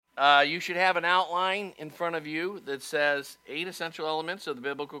You should have an outline in front of you that says 8 essential elements of the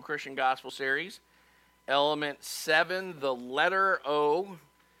Biblical Christian Gospel series. Element 7, the letter O,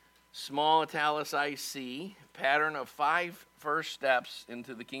 small italicized C, pattern of 5 first steps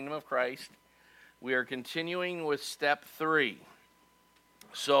into the kingdom of Christ. We are continuing with step 3.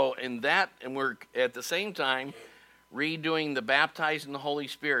 So in that, and we're at the same time redoing the Baptized in the Holy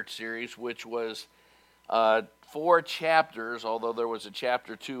Spirit series, which was 4 chapters, although there was a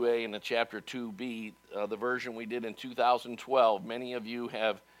chapter 2A and a chapter 2B, the version we did in 2012. Many of you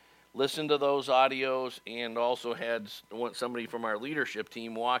have listened to those audios and also had somebody from our leadership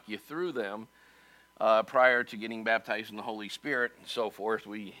team walk you through them prior to getting baptized in the Holy Spirit and so forth.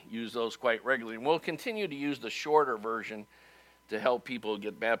 We use those quite regularly. And we'll continue to use the shorter version to help people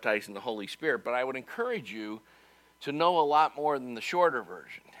get baptized in the Holy Spirit. But I would encourage you to know a lot more than the shorter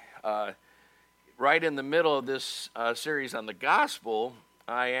version. Right in the middle of this series on the gospel,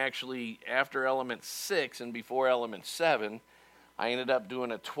 I actually, after element 6 and before element 7, I ended up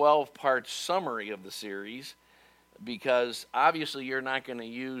doing a 12-part summary of the series, because obviously you're not going to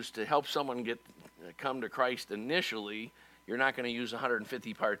use, to help someone come to Christ initially, you're not going to use a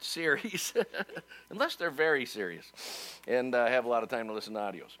 150-part series, unless they're very serious and have a lot of time to listen to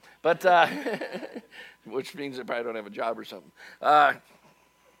audios. But, which means they probably don't have a job or something.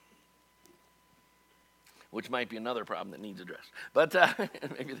 Which might be another problem that needs addressed. But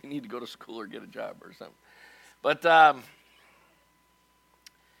maybe they need to go to school or get a job or something. But, the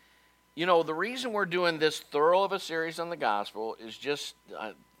reason we're doing this thorough of a series on the gospel is just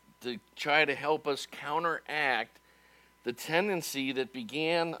to try to help us counteract the tendency that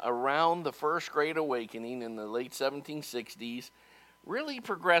began around the First Great Awakening in the late 1760s, really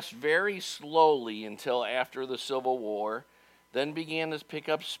progressed very slowly until after the Civil War, then began to pick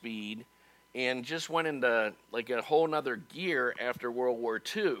up speed, and just went into like a whole nother gear after World War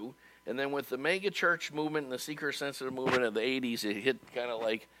II. And then with the mega church movement and the seeker-sensitive movement of the 80s, it hit kind of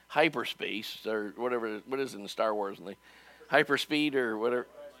like hyperspace, or whatever, what is it in Star Wars? Hyperspeed or whatever?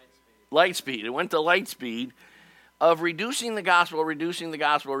 Light speed. It went to light speed of reducing the gospel to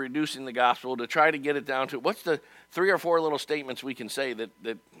try to get it down to, what's the 3 or 4 little statements we can say that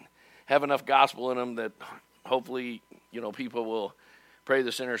have enough gospel in them that hopefully, people will pray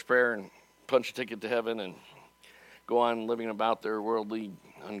the sinner's prayer and punch a ticket to heaven and go on living about their worldly,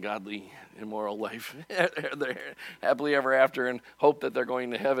 ungodly, immoral life happily ever after, and hope that they're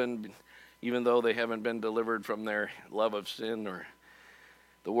going to heaven even though they haven't been delivered from their love of sin or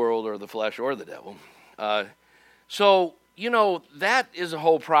the world or the flesh or the devil. So, that is a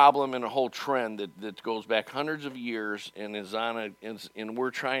whole problem and a whole trend that goes back hundreds of years and is and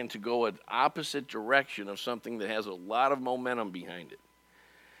we're trying to go an opposite direction of something that has a lot of momentum behind it.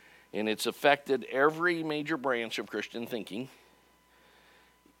 And it's affected every major branch of Christian thinking,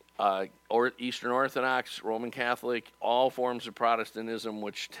 or Eastern Orthodox, Roman Catholic, all forms of Protestantism,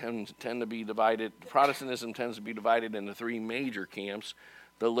 which tend to be divided. Protestantism tends to be divided into 3 major camps: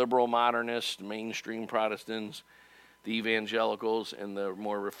 the liberal modernist, mainstream Protestants, the evangelicals, and the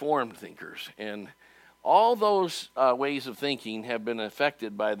more reformed thinkers. And all those ways of thinking have been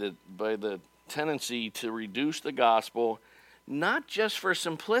affected by the tendency to reduce the gospel, not just for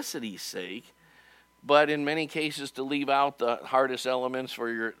simplicity's sake, but in many cases to leave out the hardest elements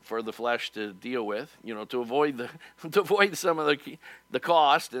for the flesh to deal with, to avoid some of the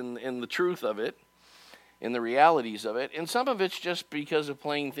cost and the truth of it and the realities of it. And some of it's just because of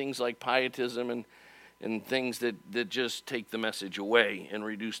playing things like pietism and things that just take the message away and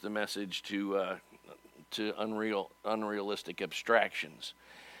reduce the message to unrealistic abstractions.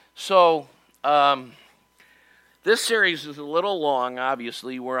 So this series is a little long,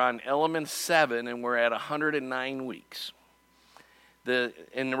 obviously. We're on element 7, and we're at 109 weeks.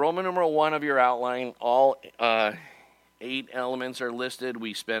 In the Roman numeral 1 of your outline, all 8 elements are listed.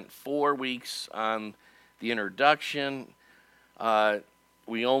 We spent 4 weeks on the introduction.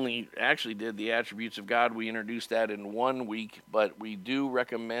 We only actually did the attributes of God. We introduced that in 1 week, but we do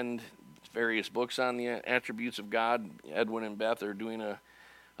recommend various books on the attributes of God. Edwin and Beth are doing a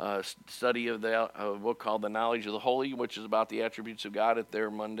study of a book called The Knowledge of the Holy, which is about the attributes of God at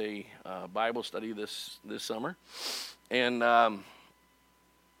their Monday Bible study this summer. And,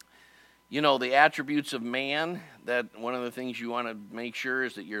 the attributes of man, that one of the things you want to make sure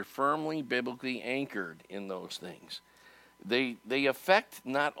is that you're firmly biblically anchored in those things. They affect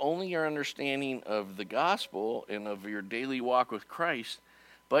not only your understanding of the gospel and of your daily walk with Christ,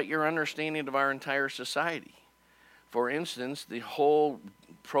 but your understanding of our entire society. For instance, the whole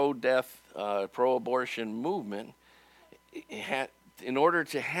pro-death, pro-abortion movement, in order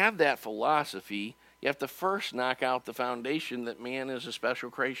to have that philosophy, you have to first knock out the foundation that man is a special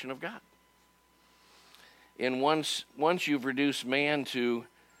creation of God. And once you've reduced man to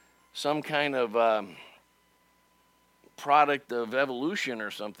some kind of product of evolution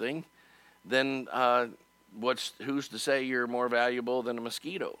or something, then who's to say you're more valuable than a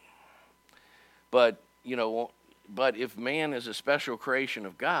mosquito? But if man is a special creation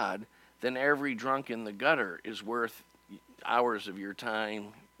of God, then every drunk in the gutter is worth hours of your time,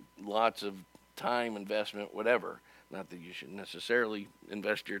 lots of time investment, whatever. Not that you should necessarily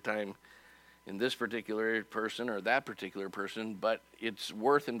invest your time in this particular person or that particular person, but it's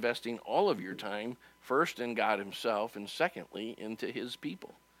worth investing all of your time, first in God himself, and secondly, into his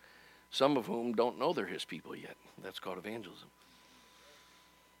people, some of whom don't know they're his people yet. That's called evangelism.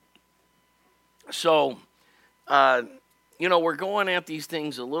 So, we're going at these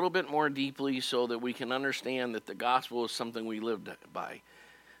things a little bit more deeply so that we can understand that the gospel is something we live by.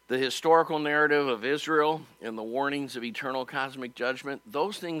 The historical narrative of Israel and the warnings of eternal cosmic judgment,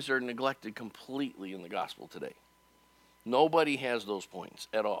 those things are neglected completely in the gospel today. Nobody has those points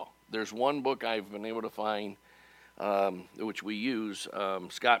at all. There's one book I've been able to find, which we use,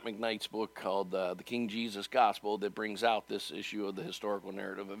 Scott McKnight's book called The King Jesus Gospel, that brings out this issue of the historical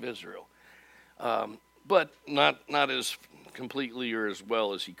narrative of Israel. But not as completely or as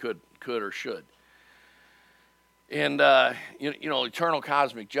well as he could or should. And, eternal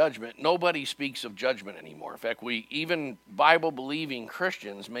cosmic judgment, nobody speaks of judgment anymore. In fact, even Bible-believing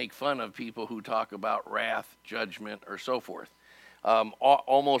Christians make fun of people who talk about wrath, judgment, or so forth.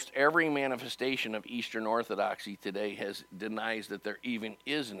 Almost every manifestation of Eastern Orthodoxy today denies that there even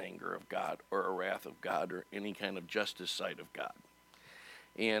is an anger of God or a wrath of God or any kind of justice side of God.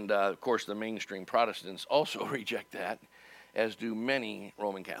 And, of course, the mainstream Protestants also reject that, as do many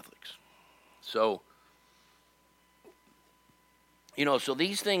Roman Catholics. So, so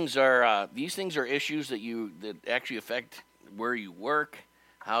these things are issues that actually affect where you work,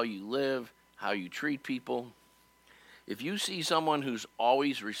 how you live, how you treat people. If you see someone who's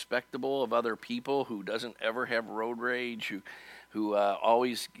always respectable of other people, who doesn't ever have road rage, who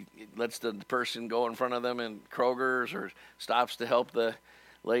always lets the person go in front of them in Kroger's or stops to help the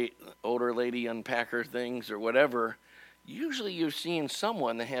older lady unpack her things or whatever, usually you're seeing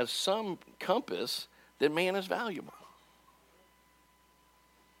someone that has some compass that man is valuable.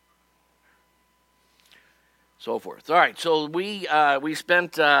 So forth. All right, so we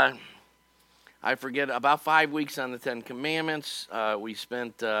spent, I forget, about 5 weeks on the Ten Commandments. We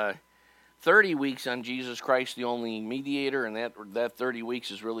spent 30 weeks on Jesus Christ, the only mediator, and that 30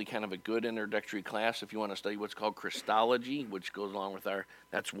 weeks is really kind of a good introductory class if you want to study what's called Christology, which goes along with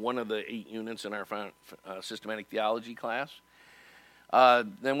that's one of the 8 units in our systematic theology class.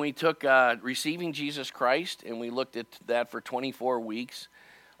 Then we took Receiving Jesus Christ, and we looked at that for 24 weeks.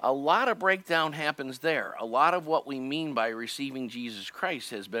 A lot of breakdown happens there. A lot of what we mean by receiving Jesus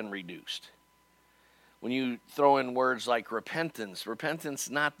Christ has been reduced. When you throw in words like repentance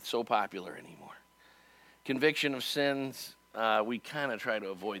not so popular anymore. Conviction of sins, we kind of try to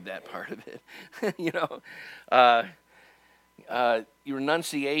avoid that part of it.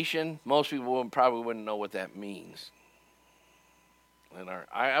 Renunciation, most people probably wouldn't know what that means. And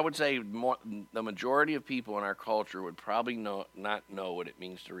I would say the majority of people in our culture would probably not know what it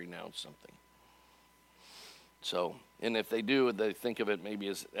means to renounce something. So, and if they do, they think of it maybe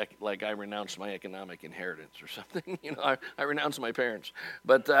as like I renounced my economic inheritance or something. I renounced my parents,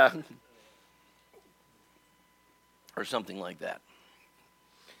 but or something like that.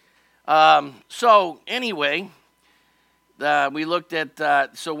 So anyway, we looked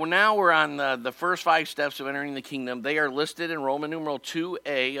at, so now we're on the first 5 steps of entering the kingdom. They are listed in Roman numeral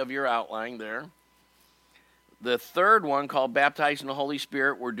 2a of your outline there. The third one, called Baptized in the Holy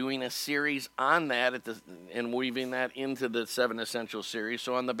Spirit, we're doing a series on that and weaving that into the 7 Essentials series.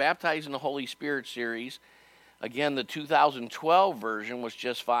 So on the Baptized in the Holy Spirit series, again, the 2012 version was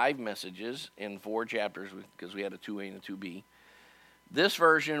just 5 messages in 4 chapters because we had a 2a and a 2b. This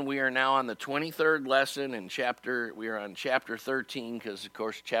version, we are now on the 23rd lesson, and we are on chapter 13 because, of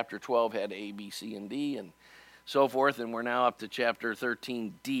course, chapter 12 had A, B, C, and D, and so forth, and we're now up to chapter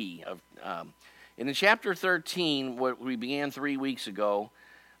 13D. And in chapter 13, what we began 3 weeks ago,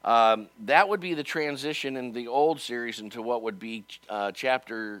 that would be the transition in the old series into what would be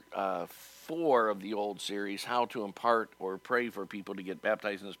chapter 4 of the old series, how to impart or pray for people to get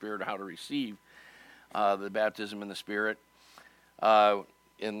baptized in the Spirit, or how to receive the baptism in the Spirit. That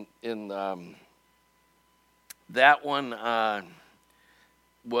one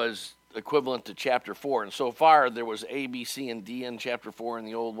was equivalent to chapter 4, and so far there was A, B, C, and D in chapter 4 in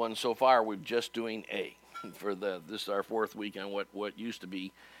the old one. So far we're just doing A for this is our 4th week on what used to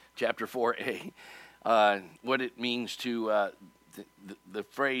be chapter 4A. what it means to the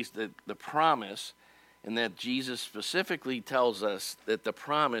phrase, the promise, and that Jesus specifically tells us that the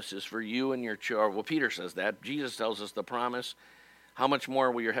promise is for you and your children. Well, Peter says that. Jesus tells us the promise. How much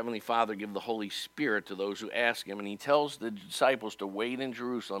more will your heavenly Father give the Holy Spirit to those who ask him? And he tells the disciples to wait in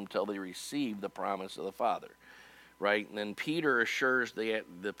Jerusalem till they receive the promise of the Father, right? And then Peter assures the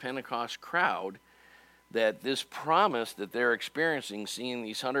Pentecost crowd that this promise that they're experiencing, seeing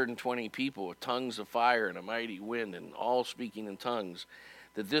these 120 people with tongues of fire and a mighty wind and all speaking in tongues,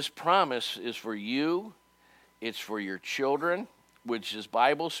 that this promise is for you, it's for your children, which is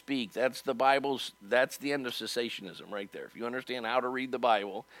Bible speak. That's the end of cessationism right there. If you understand how to read the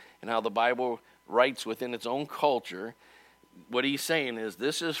Bible and how the Bible writes within its own culture, what he's saying is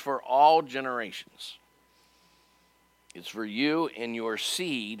this is for all generations. It's for you and your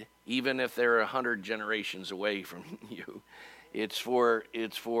seed, even if they're 100 generations away from you. It's for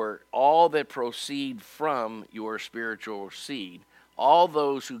all that proceed from your spiritual seed. All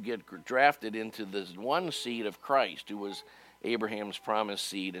those who get drafted into this one seed of Christ, who was Abraham's promised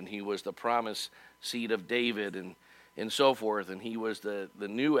seed, and he was the promised seed of David, and so forth, and he was the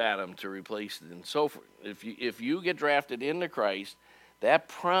new Adam to replace it, and so forth. If you get drafted into Christ, that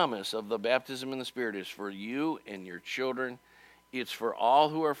promise of the baptism in the Spirit is for you and your children. It's for all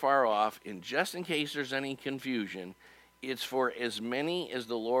who are far off, and just in case there's any confusion, it's for as many as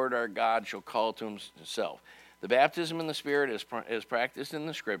the Lord our God shall call to himself. The baptism in the Spirit is practiced in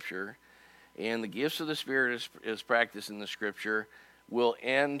the Scripture, and the gifts of the Spirit is practiced in the Scripture, will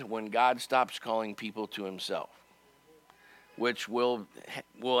end when God stops calling people to himself, which will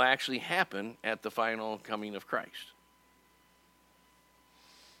actually happen at the final coming of Christ.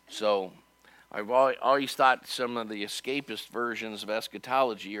 So I've always thought some of the escapist versions of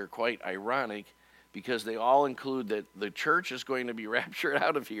eschatology are quite ironic, because they all include that the church is going to be raptured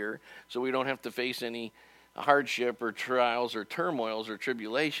out of here, so we don't have to face any hardship or trials or turmoils or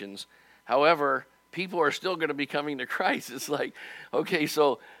tribulations. However, people are still going to be coming to Christ. It's like, okay,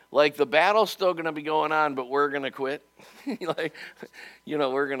 so like the battle's still going to be going on, but we're going to quit. Like,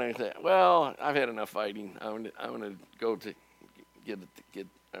 we're going to say, well, I've had enough fighting. I'm going to go to get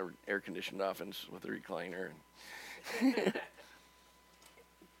an air-conditioned office with a recliner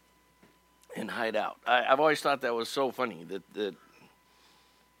and hide out. I've always thought that was so funny that the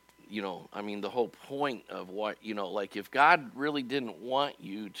whole point of what, like if God really didn't want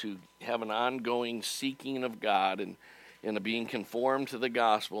you to have an ongoing seeking of God and being conformed to the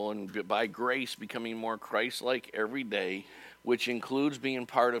gospel and by grace becoming more Christ-like every day, which includes being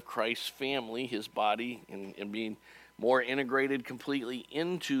part of Christ's family, his body, and being more integrated completely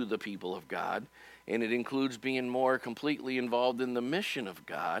into the people of God, and it includes being more completely involved in the mission of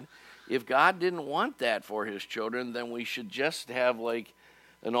God. If God didn't want that for his children, then we should just have like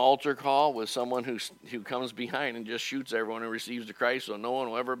an altar call with someone who comes behind and just shoots everyone who receives the Christ, so no one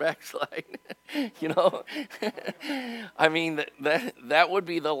will ever backslide. I mean, that would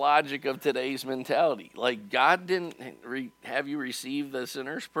be the logic of today's mentality. Like, God didn't have you receive the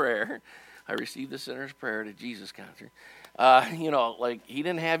sinner's prayer. I received the sinner's prayer at Jesus concert. Like he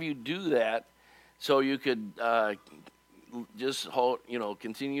didn't have you do that so you could just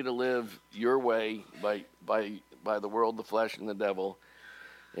continue to live your way by the world, the flesh, and the devil.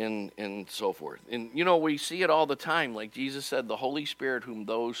 And so forth. And, we see it all the time. Like Jesus said, the Holy Spirit, whom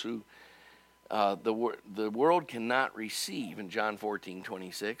those who the world cannot receive in John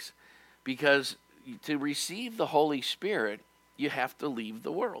 14:26, because to receive the Holy Spirit, you have to leave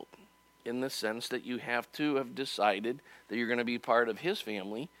the world, in the sense that you have to have decided that you're going to be part of his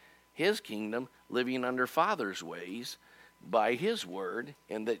family, his kingdom, living under Father's ways by his word,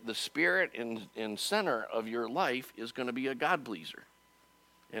 and that the spirit and center of your life is going to be a God pleaser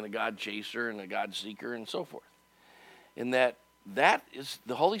and a God chaser and a God seeker and so forth. And that is,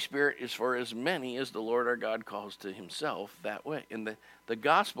 the Holy Spirit is for as many as the Lord our God calls to himself that way. And the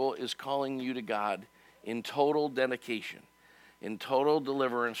gospel is calling you to God in total dedication, in total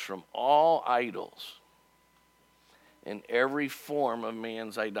deliverance from all idols and every form of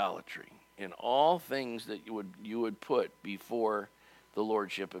man's idolatry, and all things that you would put before the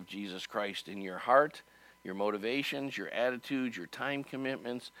lordship of Jesus Christ in your heart, your motivations, your attitudes, your time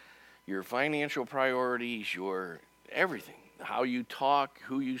commitments, your financial priorities, your everything, how you talk,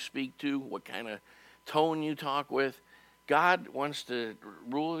 who you speak to, what kind of tone you talk with. God wants to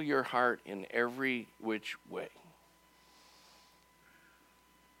rule your heart in every which way.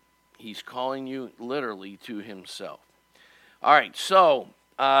 He's calling you literally to himself. All right, so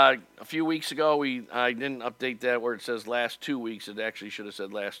a few weeks ago, I didn't update that where it says last 2 weeks. It actually should have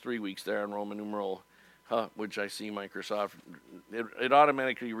said last 3 weeks there on Roman numeral which I see Microsoft, it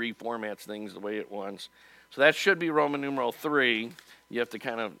automatically reformats things the way it wants. So that should be Roman numeral 3. You have to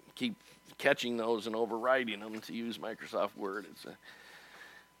kind of keep catching those and overriding them to use Microsoft Word. It's a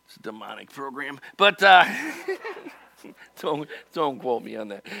demonic program. But don't quote me on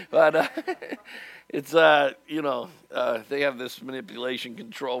that. But it's, they have this manipulation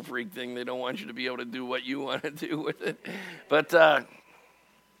control freak thing. They don't want you to be able to do what you want to do with it. But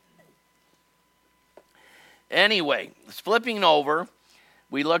anyway, flipping over,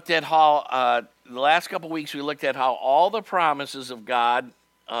 we looked at how, the last couple weeks, we looked at how all the promises of God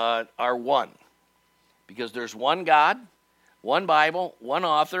are one. Because there's one God, one Bible, one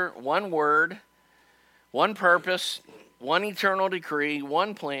author, one word, one purpose, one eternal decree,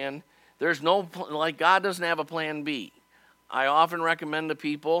 one plan. There's no, God doesn't have a plan B. I often recommend to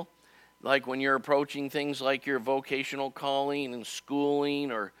people, like when you're approaching things like your vocational calling and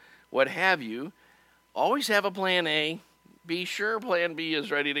schooling or what have you, always have a plan A. Be sure plan B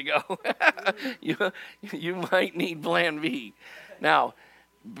is ready to go. you might need plan B. Now,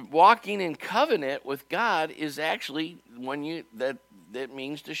 walking in covenant with God is actually that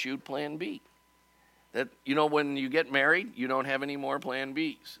means to shoot plan B. That, when you get married, you don't have any more plan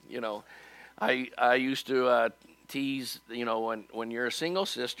Bs. I used to tease, when you're a single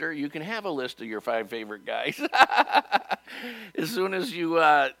sister, you can have a list of your 5 favorite guys. As soon as you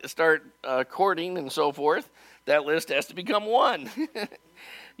start courting and so forth, that list has to become 1.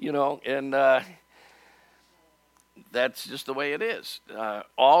 And that's just the way it is.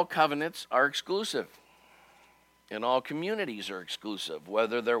 All covenants are exclusive, and all communities are exclusive,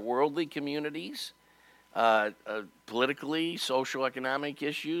 whether they're worldly communities, politically, social, economic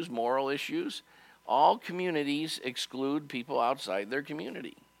issues, moral issues. All communities exclude people outside their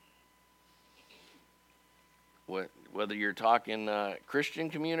community. Whether you're talking Christian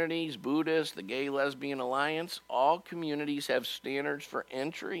communities, Buddhist, the Gay Lesbian Alliance, all communities have standards for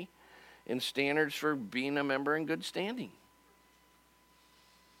entry and standards for being a member in good standing.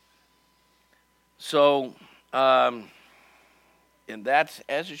 So, and that's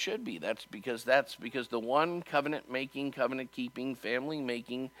as it should be. That's because the one covenant-making, covenant-keeping,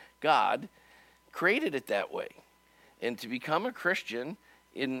 family-making God created it that way. And to become a Christian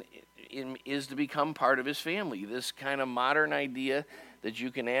is to become part of his family. This kind of modern idea that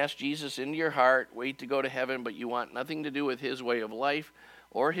you can ask Jesus into your heart, wait to go to heaven, but you want nothing to do with his way of life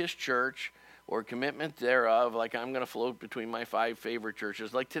or his church or commitment thereof, like I'm going to float between my 5 favorite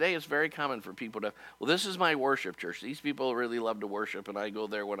churches. Like today, it's very common for people to, well, this is my worship church. These people really love to worship, and I go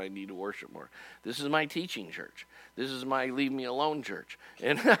there when I need to worship more. This is my teaching church. This is my leave me alone church.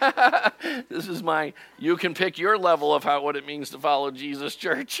 And this is my, you can pick your level of what it means to follow Jesus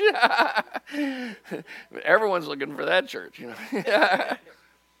church. Everyone's looking for that church,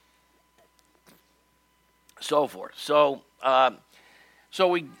 so forth. So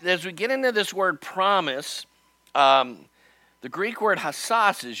as we get into this word promise, the Greek word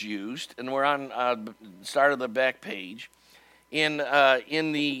hassas is used, and we're on the start of the back page. In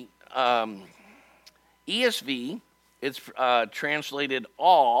the ESV, it's translated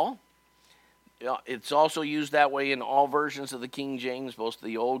all. It's also used that way in all versions of the King James, both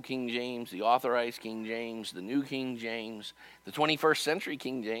the Old King James, the Authorized King James, the New King James, the 21st century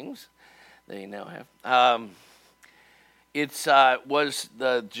King James. They now have. Was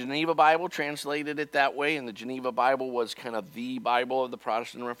the Geneva Bible translated it that way, and the Geneva Bible was kind of the Bible of the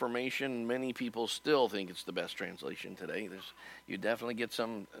Protestant Reformation. Many people still think it's the best translation today. You definitely get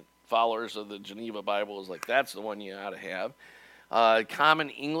some followers of the Geneva Bible is like, that's the one you ought to have. Common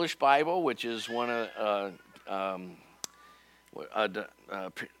English Bible, which is one of a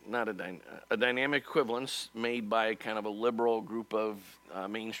dynamic equivalence made by kind of a liberal group of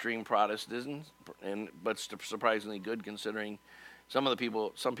mainstream Protestants, but surprisingly good considering some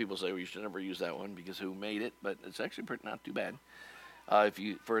people say we should never use that one because who made it, but it's actually not too bad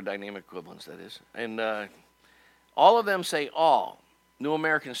for a dynamic equivalence, that is. And all of them say all. New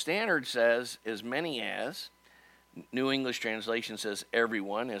American Standard says as many as. New English Translation says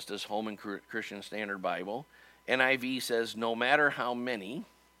everyone, as does Holman Christian Standard Bible. NIV says no matter how many.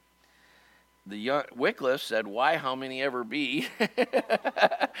 The Wycliffe said, why, how many ever be?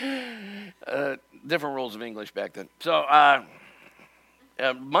 Different rules of English back then. So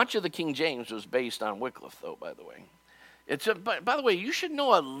much of the King James was based on Wycliffe, though, by the way. By the way, you should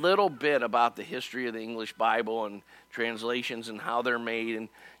know a little bit about the history of the English Bible and translations and how they're made, and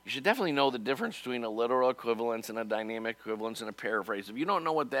you should definitely know the difference between a literal equivalence and a dynamic equivalence and a paraphrase. If you don't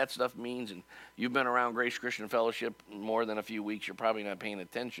know what that stuff means and you've been around Grace Christian Fellowship more than a few weeks, you're probably not paying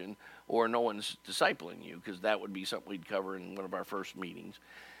attention or no one's discipling you, because that would be something we'd cover in one of our first meetings.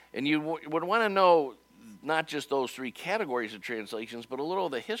 And you would want to know not just those three categories of translations, but a little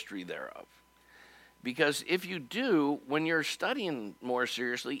of the history thereof. Because if you do, when you're studying more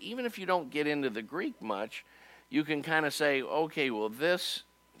seriously, even if you don't get into the Greek much, you can kind of say, okay, well, this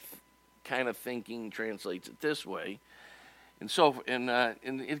kind of thinking translates it this way. And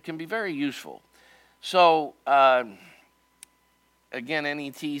it can be very useful. So, again,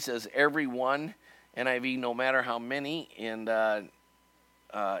 NET says every one, NIV no matter how many, and that's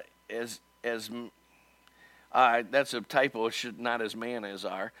a typo. It should not as man as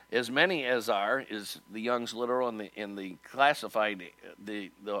are. As many as are is the Young's literal and the classified,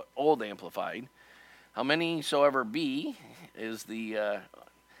 the old amplified. How many soever be is the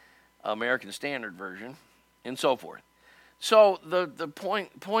American Standard Version, and so forth. So the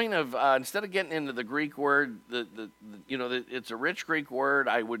point of instead of getting into the Greek word, it's a rich Greek word.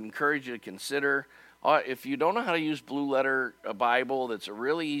 I would encourage you to consider. If you don't know how to use Blue Letter Bible, that's a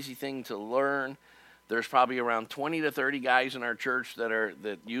really easy thing to learn. There's probably around 20 to 30 guys in our church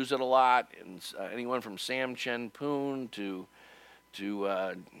that use it a lot, and anyone from Sam Chen Poon to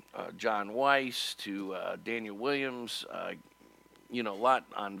John Weiss to Daniel Williams, a lot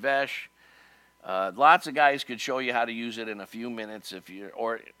on Vesh. Lots of guys could show you how to use it in a few minutes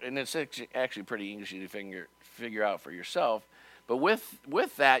and it's actually pretty easy to figure out for yourself. But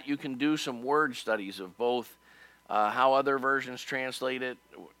with that, you can do some word studies of both how other versions translate it,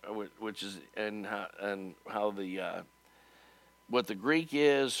 which is and how what the Greek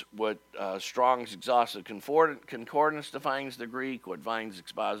is, what Strong's Exhaustive Concordance defines the Greek, what Vine's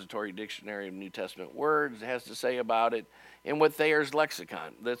Expository Dictionary of New Testament Words has to say about it, and what Thayer's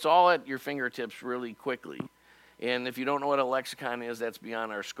Lexicon. That's all at your fingertips really quickly. And if you don't know what a lexicon is, that's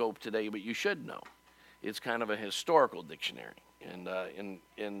beyond our scope today, but you should know. It's kind of a historical dictionary. And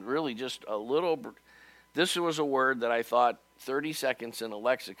really just a little... This was a word that I thought 30 seconds in a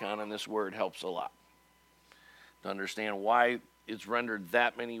lexicon on this word helps a lot. To understand why it's rendered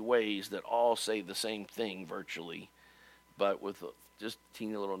that many ways that all say the same thing virtually, but with just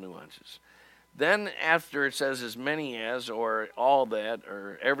teeny little nuances. Then after it says as many as, or all that,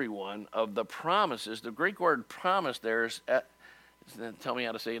 or everyone, of the promises, the Greek word promise there is, tell me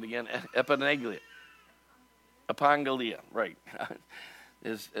how to say it again, epangelia. Epangelia, right.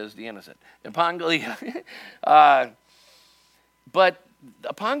 As Deanna said. Epangelia. But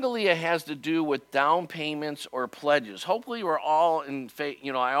epangelia has to do with down payments or pledges. Hopefully we're all in faith.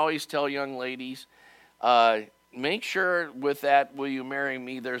 I always tell young ladies, make sure with that, will you marry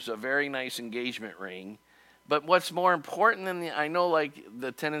me, there's a very nice engagement ring. But what's more important than I know like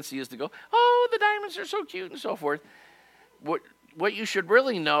the tendency is to go, oh, the diamonds are so cute and so forth. What you should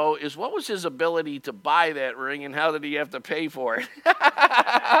really know is what was his ability to buy that ring and how did he have to pay for it?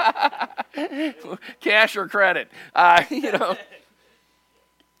 Cash or credit,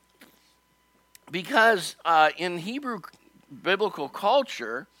 Because in Hebrew biblical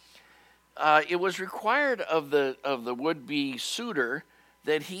culture, it was required of the would-be suitor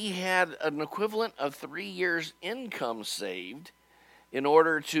that he had an equivalent of 3 years' income saved in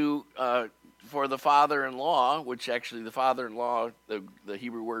order to for the father-in-law, which actually the father-in-law, the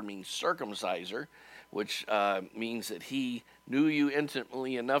Hebrew word means circumciser, which means that he knew you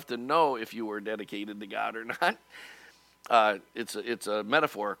intimately enough to know if you were dedicated to God or not. It's a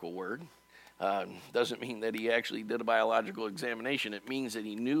metaphorical word. Doesn't mean that he actually did a biological examination. It means that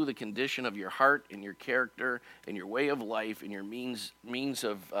he knew the condition of your heart and your character and your way of life and your means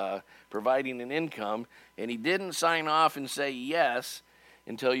of providing an income, and he didn't sign off and say yes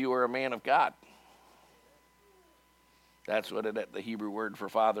until you were a man of God. That's what the Hebrew word for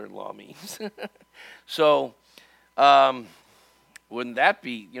father-in-law means. So, wouldn't that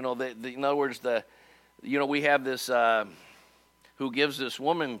be, in other words, we have this who gives this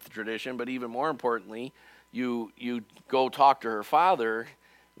woman tradition, but even more importantly, you go talk to her father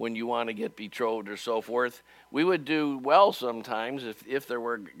when you want to get betrothed or so forth. We would do well sometimes if there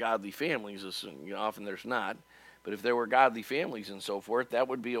were godly families. Often there's not. But if there were godly families and so forth, that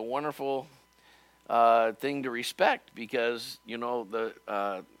would be a wonderful thing to respect because, as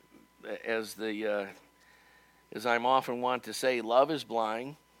I'm often want to say, love is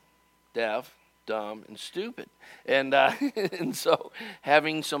blind, deaf, dumb, and stupid. And and so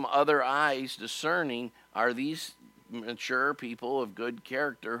having some other eyes discerning, are these mature people of good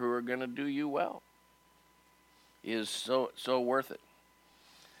character who are going to do you well, is so worth it.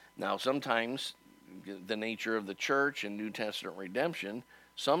 Now, sometimes the nature of the church and New Testament redemption,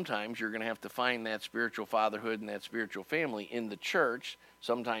 sometimes you're going to have to find that spiritual fatherhood and that spiritual family in the church.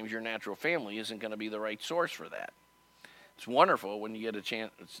 Sometimes your natural family isn't going to be the right source for that. It's wonderful when you get a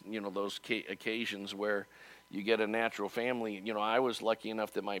chance, those occasions where you get a natural family. I was lucky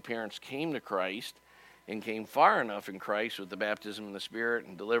enough that my parents came to Christ, and came far enough in Christ with the baptism in the Spirit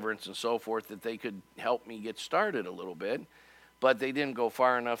and deliverance and so forth that they could help me get started a little bit. But they didn't go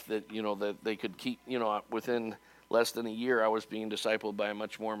far enough that, that they could keep, within less than a year, I was being discipled by a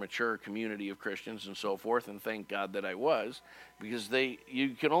much more mature community of Christians and so forth, and thank God that I was, because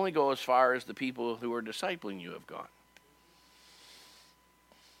you can only go as far as the people who are discipling you have gone.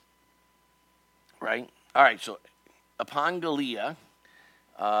 Right? All right, so apangalia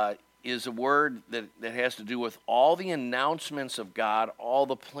is a word that has to do with all the announcements of God, all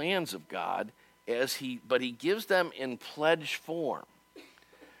the plans of God, but he gives them in pledge form.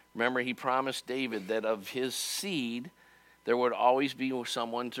 Remember, he promised David that of his seed there would always be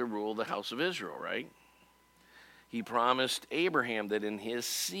someone to rule the house of Israel, right? He promised Abraham that in his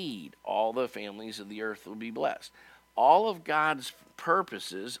seed all the families of the earth will be blessed. All of God's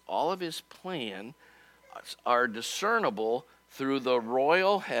purposes, all of his plan are discernible through the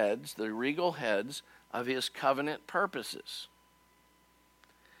royal heads, the regal heads of his covenant purposes.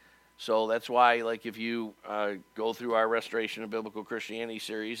 So that's why, like, if you go through our Restoration of Biblical Christianity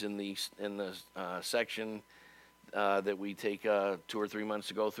series in the section that we take 2 or 3 months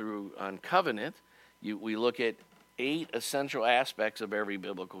to go through on covenant, we look at 8 essential aspects of every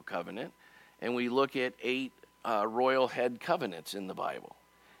biblical covenant, and we look at 8 royal head covenants in the Bible.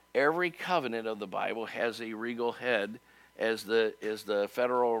 Every covenant of the Bible has a regal head as the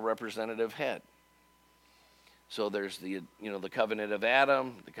federal representative head. So there's the covenant of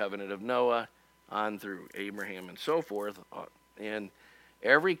Adam, the covenant of Noah, on through Abraham and so forth. And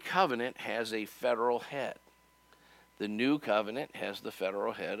every covenant has a federal head. The new covenant has the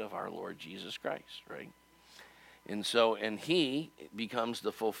federal head of our Lord Jesus Christ, right? And he becomes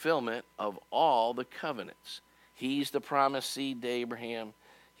the fulfillment of all the covenants. He's the promised seed to Abraham.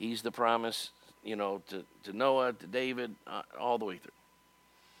 He's the promise, to Noah, to David, all the way through.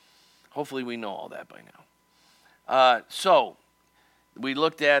 Hopefully we know all that by now. So we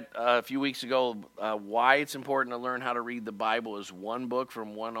looked at a few weeks ago why it's important to learn how to read the Bible as one book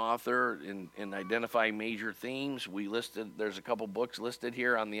from one author and identify major themes. There's a couple books listed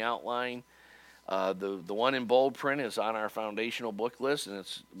here on the outline. The one in bold print is on our foundational book list, and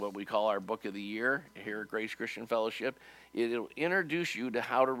it's what we call our book of the year here at Grace Christian Fellowship. It'll introduce you to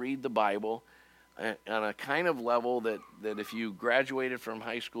how to read the Bible on a kind of level that if you graduated from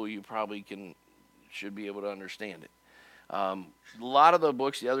high school, you probably should be able to understand it. A lot of the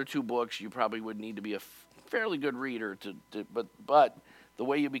books, the other 2 books, you probably would need to be a fairly good reader but the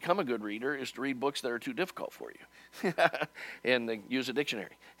way you become a good reader is to read books that are too difficult for you and use a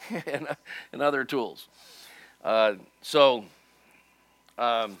dictionary and other tools. I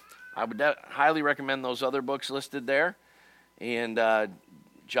would highly recommend those other books listed there. And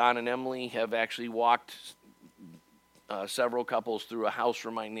John and Emily have actually walked several couples through A House for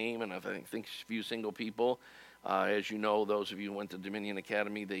My Name, and I think a few single people. As you know, those of you who went to Dominion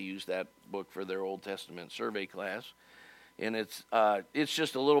Academy, they used that book for their Old Testament survey class. And it's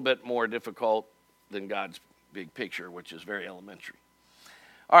just a little bit more difficult than God's big picture, which is very elementary.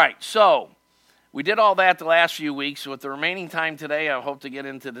 All right, so we did all that the last few weeks. With the remaining time today, I hope to get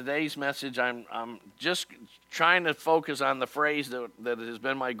into today's message. I'm just trying to focus on the phrase that has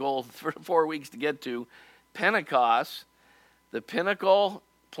been my goal for 4 weeks to get to, Pentecost, the pinnacle,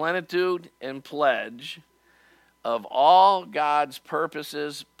 plenitude, and pledge of all God's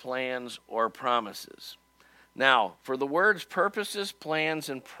purposes, plans, or promises. Now, for the words purposes, plans,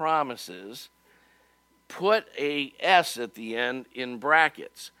 and promises, put a S at the end in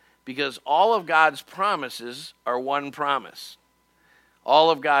brackets, because all of God's promises are one promise. All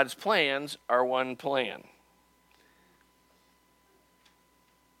of God's plans are one plan.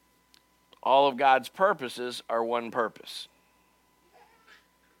 All of God's purposes are one purpose.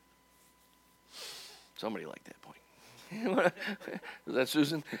 Somebody liked that point. Was that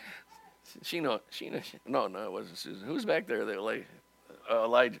Susan? No, it wasn't Susan. Who's back there?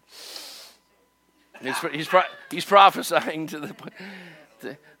 Elijah. He's prophesying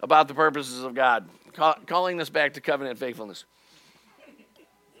about the purposes of God, calling us back to covenant faithfulness.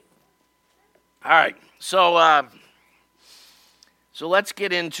 All right, so let's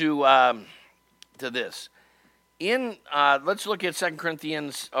get into to this. Let's look at 2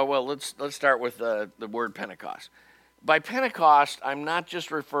 Corinthians. Let's start with the word Pentecost. By Pentecost, I'm not just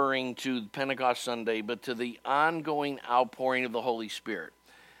referring to Pentecost Sunday, but to the ongoing outpouring of the Holy Spirit.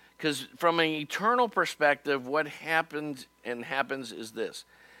 Because from an eternal perspective, what happens is this.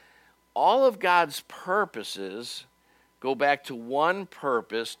 All of God's purposes go back to one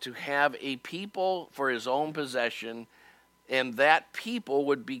purpose, to have a people for his own possession, and that people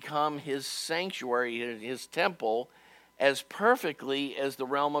would become his sanctuary, his temple, as perfectly as the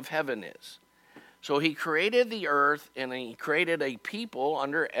realm of heaven is. So he created the earth, and he created a people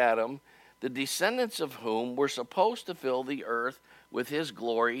under Adam, the descendants of whom were supposed to fill the earth with his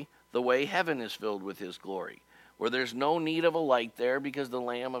glory, the way heaven is filled with his glory, where there's no need of a light there because the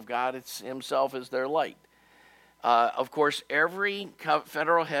Lamb of God himself is their light. Of course, every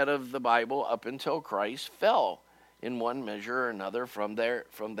federal head of the Bible up until Christ fell in one measure or another from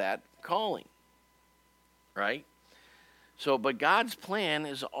that calling, right? So, but God's plan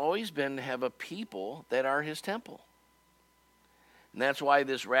has always been to have a people that are his temple. And that's why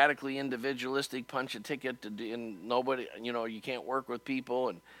this radically individualistic punch a ticket and nobody, you can't work with people,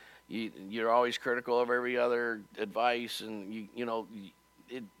 and you're always critical of every other advice, and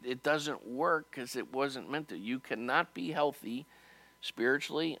it doesn't work because it wasn't meant to. You cannot be healthy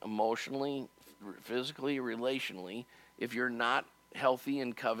spiritually, emotionally, physically, relationally if you're not healthy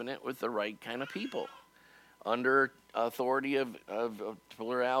in covenant with the right kind of people under authority of a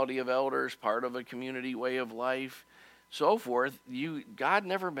plurality of elders, part of a community way of life, so forth. God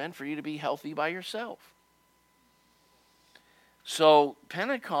never meant for you to be healthy by yourself. So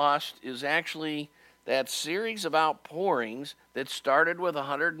Pentecost is actually that series of outpourings that started with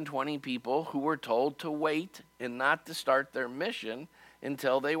 120 people who were told to wait and not to start their mission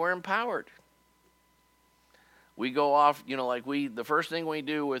until they were empowered. We go off, the first thing we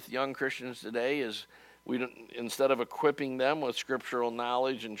do with young Christians today is instead of equipping them with scriptural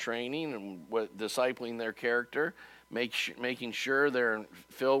knowledge and training and discipling their character, making sure they're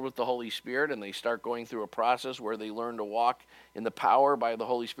filled with the Holy Spirit, and they start going through a process where they learn to walk in the power by the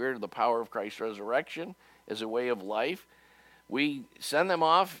Holy Spirit of the power of Christ's resurrection as a way of life. We send them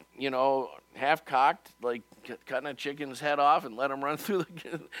off, half-cocked, like cutting a chicken's head off, and let them run through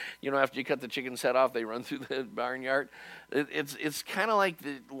after you cut the chicken's head off, they run through the barnyard. It's kind of like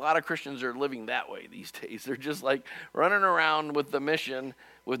a lot of Christians are living that way these days. They're just like running around with the mission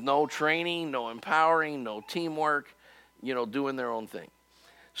with no training, no empowering, no teamwork, doing their own thing.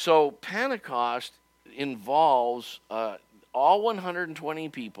 So Pentecost involves all 120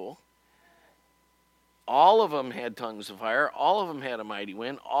 people. All of them had tongues of fire. All of them had a mighty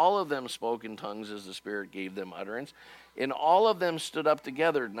wind. All of them spoke in tongues as the Spirit gave them utterance. And all of them stood up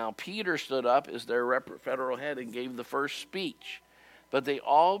together. Now, Peter stood up as their federal head and gave the first speech. But they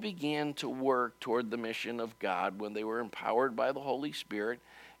all began to work toward the mission of God when they were empowered by the Holy Spirit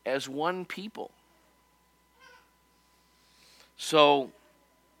as one people. So,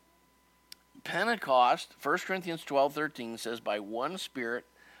 Pentecost, 1 Corinthians 12:13 says, by one Spirit,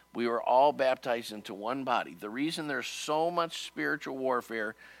 we were all baptized into one body. The reason there's so much spiritual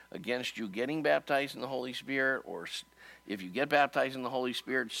warfare against you getting baptized in the Holy Spirit, or if you get baptized in the Holy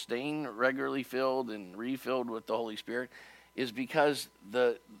Spirit, staying regularly filled and refilled with the Holy Spirit, is because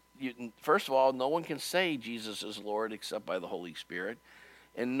first of all, no one can say Jesus is Lord except by the Holy Spirit,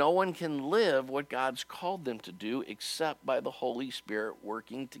 and no one can live what God's called them to do except by the Holy Spirit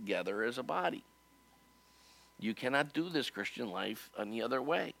working together as a body. You cannot do this Christian life any other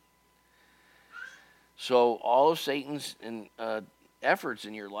way. So all of Satan's efforts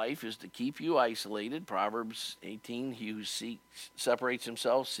in your life is to keep you isolated. Proverbs 18, he who separates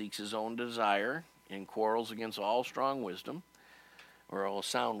himself seeks his own desire and quarrels against all strong wisdom, or all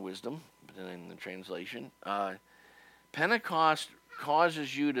sound wisdom, in the translation. Pentecost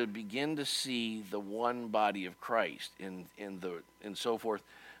causes you to begin to see the one body of Christ and so forth.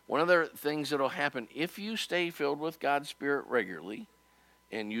 One of the things that will happen if you stay filled with God's Spirit regularly,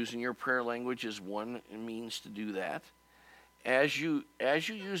 and using your prayer language is one means to do that, as you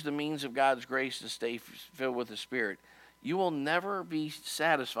use the means of God's grace to stay filled with the Spirit, you will never be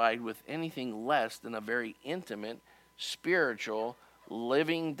satisfied with anything less than a very intimate, spiritual,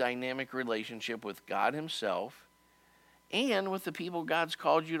 living, dynamic relationship with God himself and with the people God's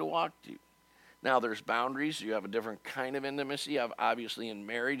called you to walk to. Now, there's boundaries. You have a different kind of intimacy, obviously, in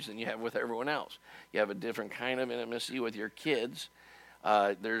marriage than you have with everyone else. You have a different kind of intimacy with your kids.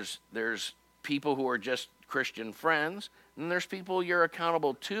 There's people who are just Christian friends, and there's people you're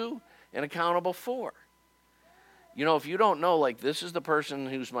accountable to and accountable for. If you don't know, like, this is the person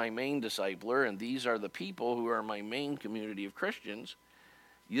who's my main discipler, and these are the people who are my main community of Christians,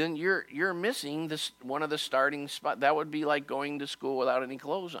 then you're missing this one of the starting spots. That would be like going to school without any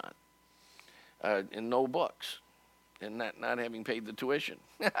clothes on. And no books, and not having paid the tuition,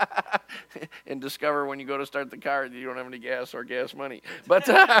 and discover when you go to start the car that you don't have any gas or gas money. But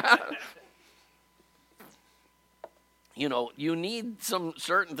you need some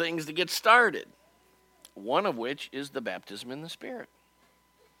certain things to get started. One of which is the baptism in the Spirit.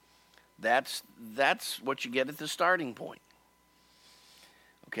 That's what you get at the starting point.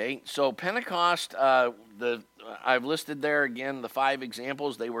 Okay, so Pentecost, I've listed there again the 5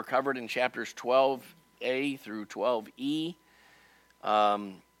 examples. They were covered in chapters 12a through 12e.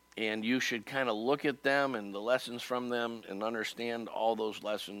 And you should kind of look at them and the lessons from them and understand all those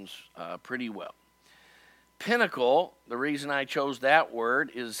lessons pretty well. Pinnacle, the reason I chose that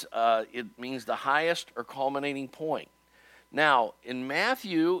word is it means the highest or culminating point. Now, in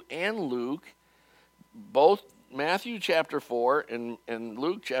Matthew and Luke, both Matthew chapter 4 and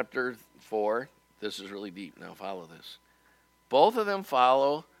Luke chapter 4, this is really deep, now follow this. Both of them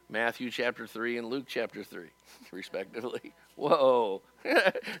follow Matthew chapter 3 and Luke chapter 3, respectively. Whoa,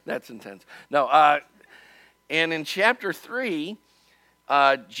 that's intense. No, and in chapter 3,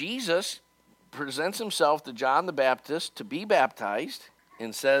 Jesus presents himself to John the Baptist to be baptized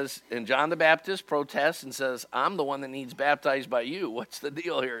and says, and John the Baptist protests and says, I'm the one that needs baptized by you. What's the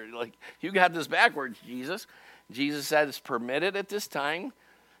deal here? Like, you got this backwards, Jesus. Jesus said it's permitted at this time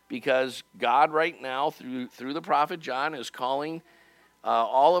because God right now, through the prophet John, is calling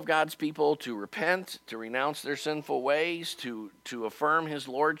all of God's people to repent, to renounce their sinful ways, to affirm his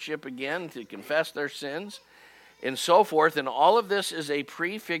lordship again, to confess their sins, and so forth. And all of this is a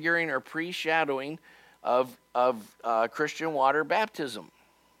prefiguring or pre-shadowing of Christian water baptism,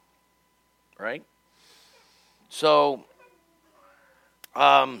 right? So,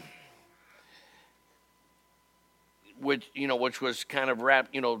 which was kind of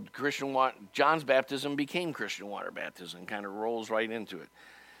John's baptism became Christian water baptism, kind of rolls right into it.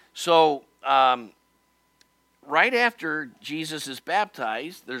 So, right after Jesus is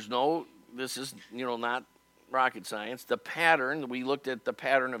baptized, this is not rocket science. The pattern, we looked at the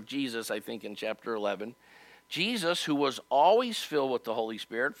pattern of Jesus, I think, in chapter 11. Jesus, who was always filled with the Holy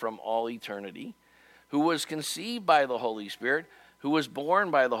Spirit from all eternity, who was conceived by the Holy Spirit, who was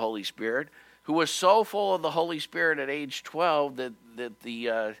born by the Holy Spirit, who was so full of the Holy Spirit at age 12 that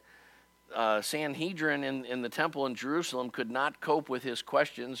the Sanhedrin in the temple in Jerusalem could not cope with his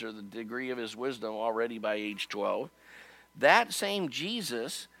questions or the degree of his wisdom already by age 12. That same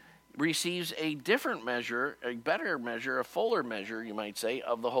Jesus receives a different measure, a better measure, a fuller measure, you might say,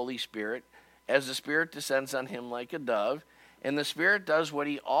 of the Holy Spirit as the Spirit descends on him like a dove. And the Spirit does what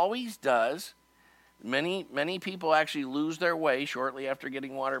he always does. Many people actually lose their way shortly after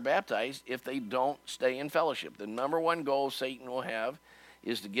getting water baptized if they don't stay in fellowship. The number one goal Satan will have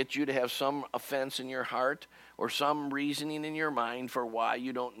is to get you to have some offense in your heart or some reasoning in your mind for why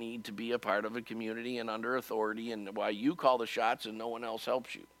you don't need to be a part of a community and under authority and why you call the shots and no one else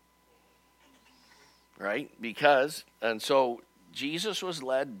helps you. Right? And so Jesus was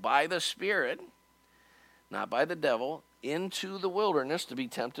led by the Spirit, not by the devil, into the wilderness to be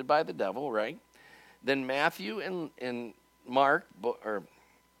tempted by the devil, right? Then Matthew and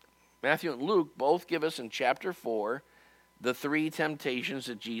Luke both give us in chapter 4 the 3 temptations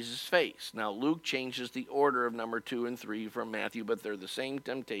that Jesus faced. Now, Luke changes the order of number 2 and 3 from Matthew, but they're the same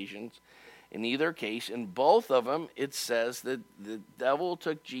temptations in either case. In both of them, it says that the devil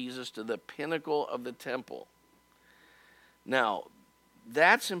took Jesus to the pinnacle of the temple. Now,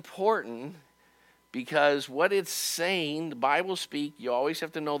 that's important because what it's saying, the Bible speak, you always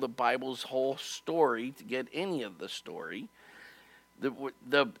have to know the Bible's whole story to get any of the story.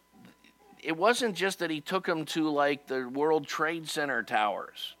 It wasn't just that he took him to like the World Trade Center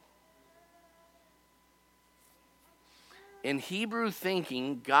towers. In Hebrew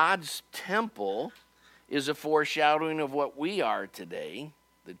thinking, God's temple is a foreshadowing of what we are today,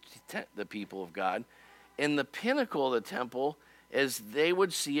 the people of God. And the pinnacle of the temple, as they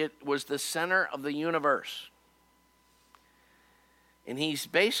would see it, was the center of the universe. And he's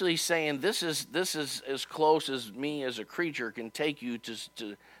basically saying, this is as close as me as a creature can take you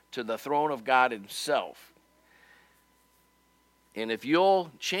to the throne of God himself. And if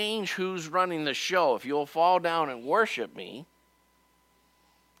you'll change who's running the show, if you'll fall down and worship me,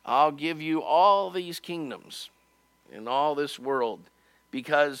 I'll give you all these kingdoms and all this world,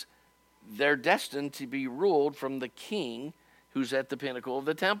 because they're destined to be ruled from the king who's at the pinnacle of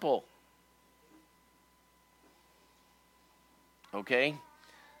the temple. Okay?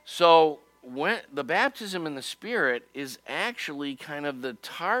 So when the baptism in the Spirit is actually kind of the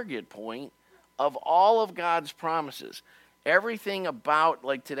target point of all of God's promises. Everything about,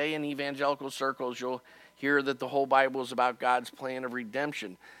 like today in evangelical circles, you'll hear that the whole Bible is about God's plan of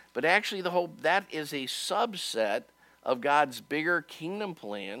redemption. But actually that is a subset of God's bigger kingdom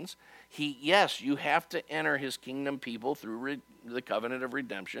plans. Yes, you have to enter his kingdom people through the covenant of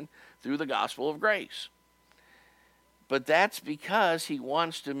redemption, through the gospel of grace. But that's because he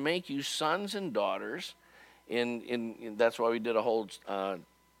wants to make you sons and daughters. That's why we did a whole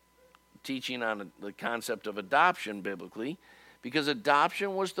teaching on the concept of adoption biblically, because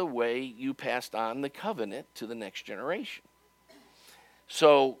adoption was the way you passed on the covenant to the next generation.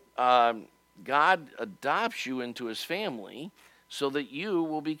 So God adopts you into his family so that you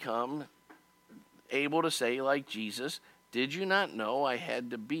will become able to say, like Jesus, did you not know I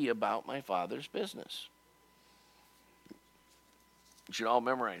had to be about my Father's business? You should all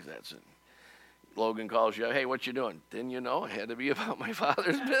memorize that. So Logan calls you, hey, what you doing? Didn't you know I had to be about my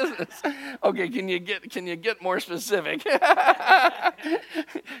Father's business? Okay, can you get more specific?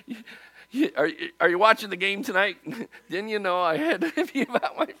 Are you watching the game tonight? Didn't you know I had to be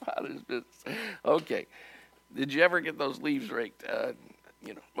about my Father's business? Okay. Did you ever get those leaves raked?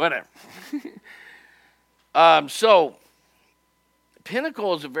 Whatever. So,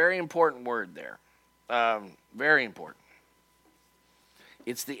 pinnacle is a very important word there. Very important.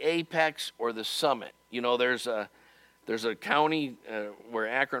 It's the apex or the summit. You know, there's a county where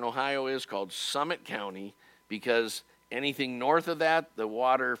Akron, Ohio is called Summit County because anything north of that, the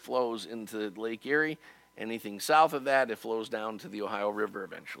water flows into Lake Erie. Anything south of that, it flows down to the Ohio River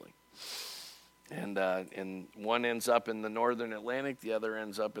eventually. And one ends up in the northern Atlantic, the other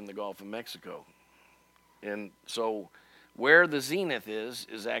ends up in the Gulf of Mexico. And so where the zenith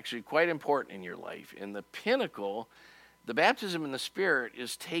is actually quite important in your life. And the pinnacle, the baptism in the Spirit,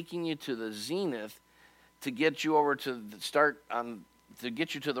 is taking you to the zenith to get you over to to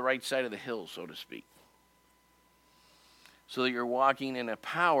get you to the right side of the hill, so to speak. So that you're walking in the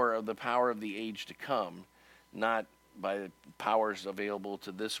power of the age to come, not by the powers available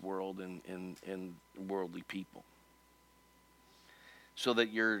to this world and worldly people. So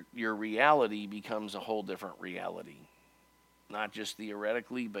that your reality becomes a whole different reality. Not just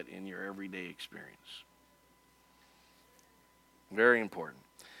theoretically, but in your everyday experience. Very important.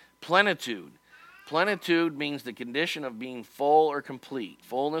 Plenitude. Plenitude means the condition of being full or complete.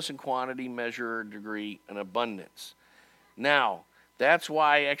 Fullness in quantity, measure, or degree, and abundance. Now, that's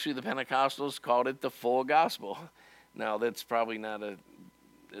why actually the Pentecostals called it the full gospel. Now, that's probably not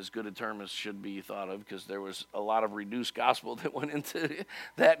as good a term as should be thought of, because there was a lot of reduced gospel that went into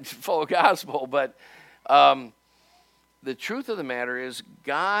that full gospel. But the truth of the matter is,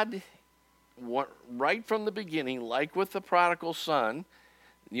 God, right from the beginning, like with the prodigal son,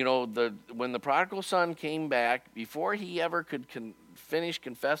 you know, when the prodigal son came back, before he ever could finish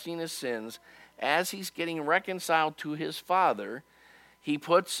confessing his sins, as he's getting reconciled to his father, he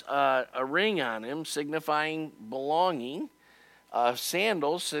puts a ring on him, signifying belonging,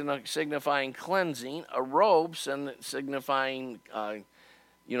 sandals signifying cleansing, a robe signifying,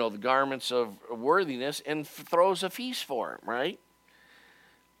 the garments of worthiness, and throws a feast for him, right?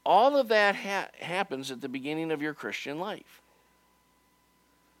 All of that happens at the beginning of your Christian life.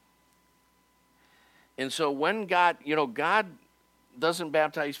 And so when God doesn't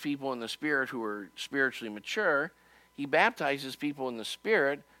baptize people in the Spirit who are spiritually mature. He baptizes people in the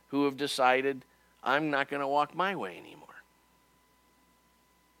Spirit who have decided, I'm not going to walk my way anymore.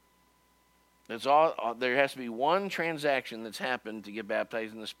 That's all. There has to be one transaction that's happened to get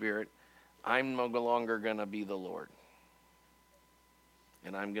baptized in the Spirit. I'm no longer going to be the Lord.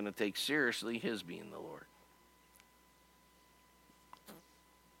 And I'm going to take seriously his being the Lord.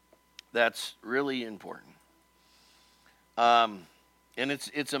 That's really important. And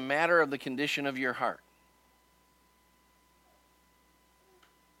it's a matter of the condition of your heart.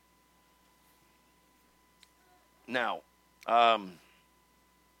 Now,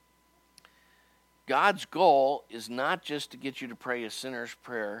 God's goal is not just to get you to pray a sinner's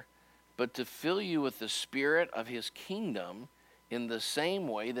prayer, but to fill you with the spirit of his kingdom in the same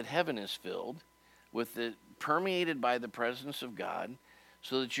way that heaven is filled, permeated by the presence of God,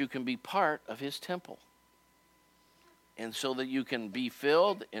 so that you can be part of his temple. And so that you can be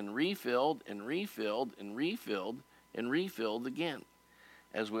filled and refilled and refilled and refilled and refilled again.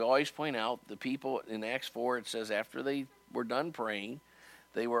 As we always point out, the people in Acts 4, it says after they were done praying,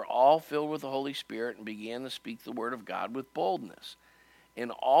 they were all filled with the Holy Spirit and began to speak the word of God with boldness.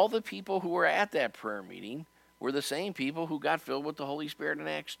 And all the people who were at that prayer meeting were the same people who got filled with the Holy Spirit in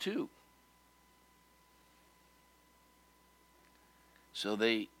Acts 2. So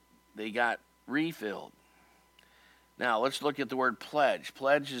they got refilled. Now, let's look at the word pledge.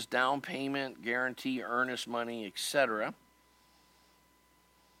 Pledge is down payment, guarantee, earnest money, etc.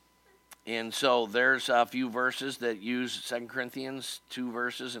 And so there's a few verses that use 2 Corinthians, 2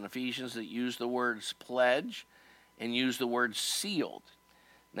 verses in Ephesians that use the words pledge and use the word sealed.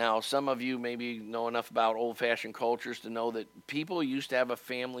 Now, some of you maybe know enough about old-fashioned cultures to know that people used to have a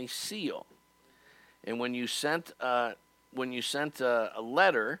family seal. And when you sent a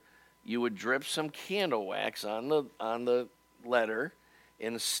letter, you would drip some candle wax on the letter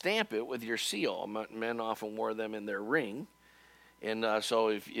and stamp it with your seal. Men often wore them in their ring. And so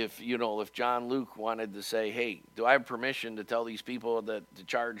if John Luke wanted to say, hey, do I have permission to tell these people to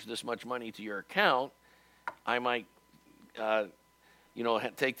charge this much money to your account, I might,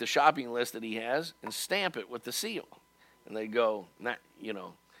 take the shopping list that he has and stamp it with the seal. And they go,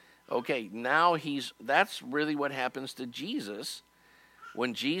 okay, now that's really what happens to Jesus.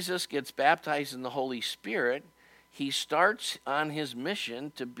 When Jesus gets baptized in the Holy Spirit, he starts on his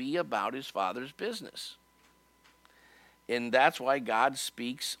mission to be about his Father's business. And that's why God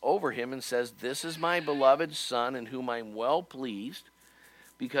speaks over him and says, this is my beloved Son in whom I'm well pleased.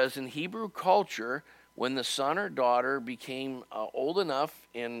 Because in Hebrew culture, when the son or daughter became old enough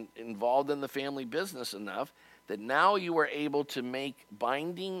and involved in the family business enough that now you were able to make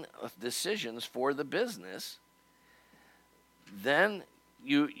binding decisions for the business, then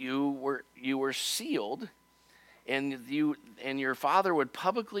you were sealed, and your father would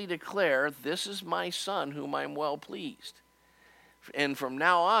publicly declare, this is my son whom I'm well pleased. And from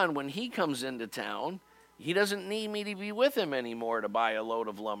now on, when he comes into town, he doesn't need me to be with him anymore to buy a load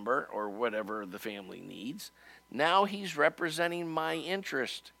of lumber or whatever the family needs. Now he's representing my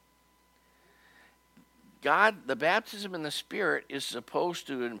interest. God, the baptism in the Spirit is supposed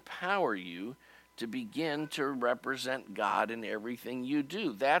to empower you to begin to represent God in everything you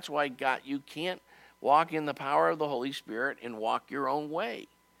do. That's why you can't walk in the power of the Holy Spirit and walk your own way,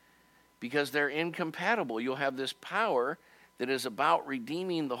 because they're incompatible. You'll have this power that is about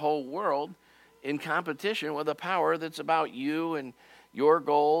redeeming the whole world in competition with a power that's about you and your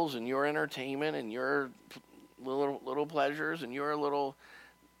goals and your entertainment and your little pleasures and your little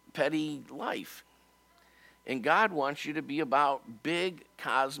petty life. And God wants you to be about big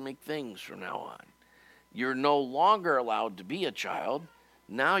cosmic things from now on. You're no longer allowed to be a child.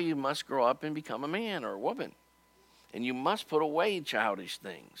 Now you must grow up and become a man or a woman. And you must put away childish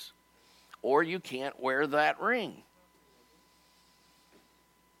things, or you can't wear that ring.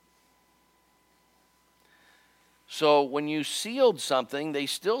 So when you sealed something, they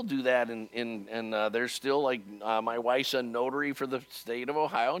still do that, and there's still, like, my wife's a notary for the state of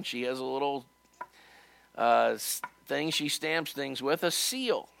Ohio, and she has a little thing she stamps things with, a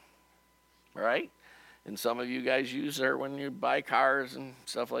seal, right? And some of you guys use her when you buy cars and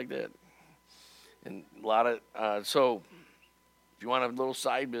stuff like that. And a lot of, so if you want a little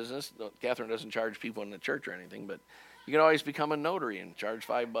side business, Catherine doesn't charge people in the church or anything, but you can always become a notary and charge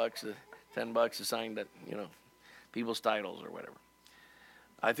 $5 to $10 to sign that, people's titles or whatever.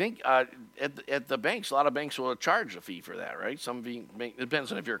 I think at the banks, a lot of banks will charge a fee for that, right? It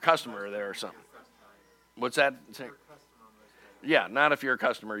depends on if you're a customer there or something. What's that? Yeah, not if you're a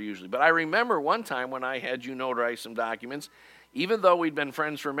customer usually. But I remember one time when I had you notarize some documents, even though we'd been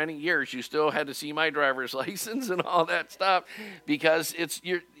friends for many years, you still had to see my driver's license and all that stuff, because it's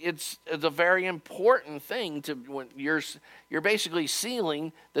a very important thing to, when you're basically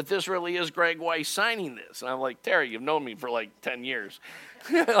sealing that this really is Greg Weiss signing this. And I'm like, Terry, you've known me for like 10 years.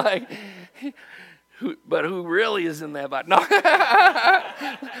 But who really is in that body? No.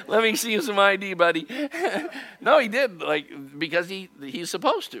 Let me see some ID, buddy. No, he did, because he's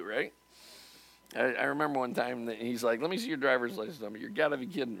supposed to, right? I remember one time that he's like, let me see your driver's license number. You gotta be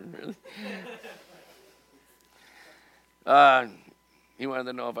kidding me, really? He wanted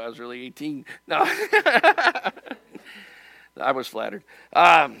to know if I was really 18. No. I was flattered.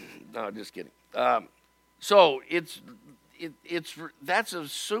 No, just kidding. So that's a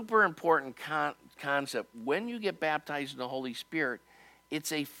super important concept. When you get baptized in the Holy Spirit,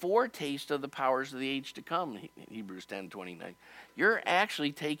 it's a foretaste of the powers of the age to come, Hebrews 10:29. You're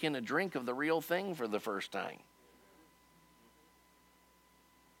actually taking a drink of the real thing for the first time.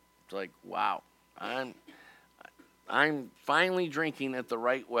 It's like, wow, I'm finally drinking at the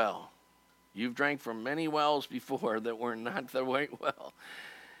right well. You've drank from many wells before that were not the right well.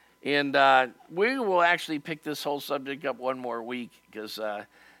 And we will actually pick this whole subject up one more week, because I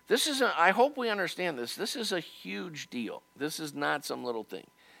hope we understand this. This is a huge deal. This is not some little thing.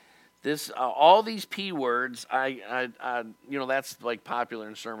 All these P words, that's like popular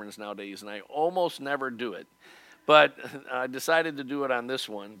in sermons nowadays, and I almost never do it. But I decided to do it on this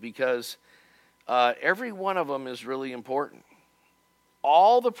one because every one of them is really important.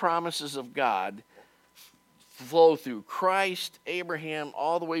 All the promises of God flow through Christ, Abraham,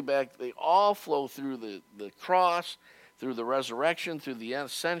 all the way back. They all flow through the cross, through the resurrection, through the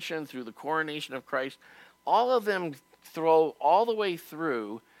ascension, through the coronation of Christ. All of them throw all the way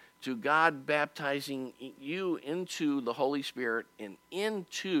through to God baptizing you into the Holy Spirit and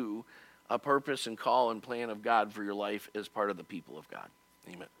into a purpose and call and plan of God for your life as part of the people of God.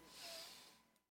 Amen.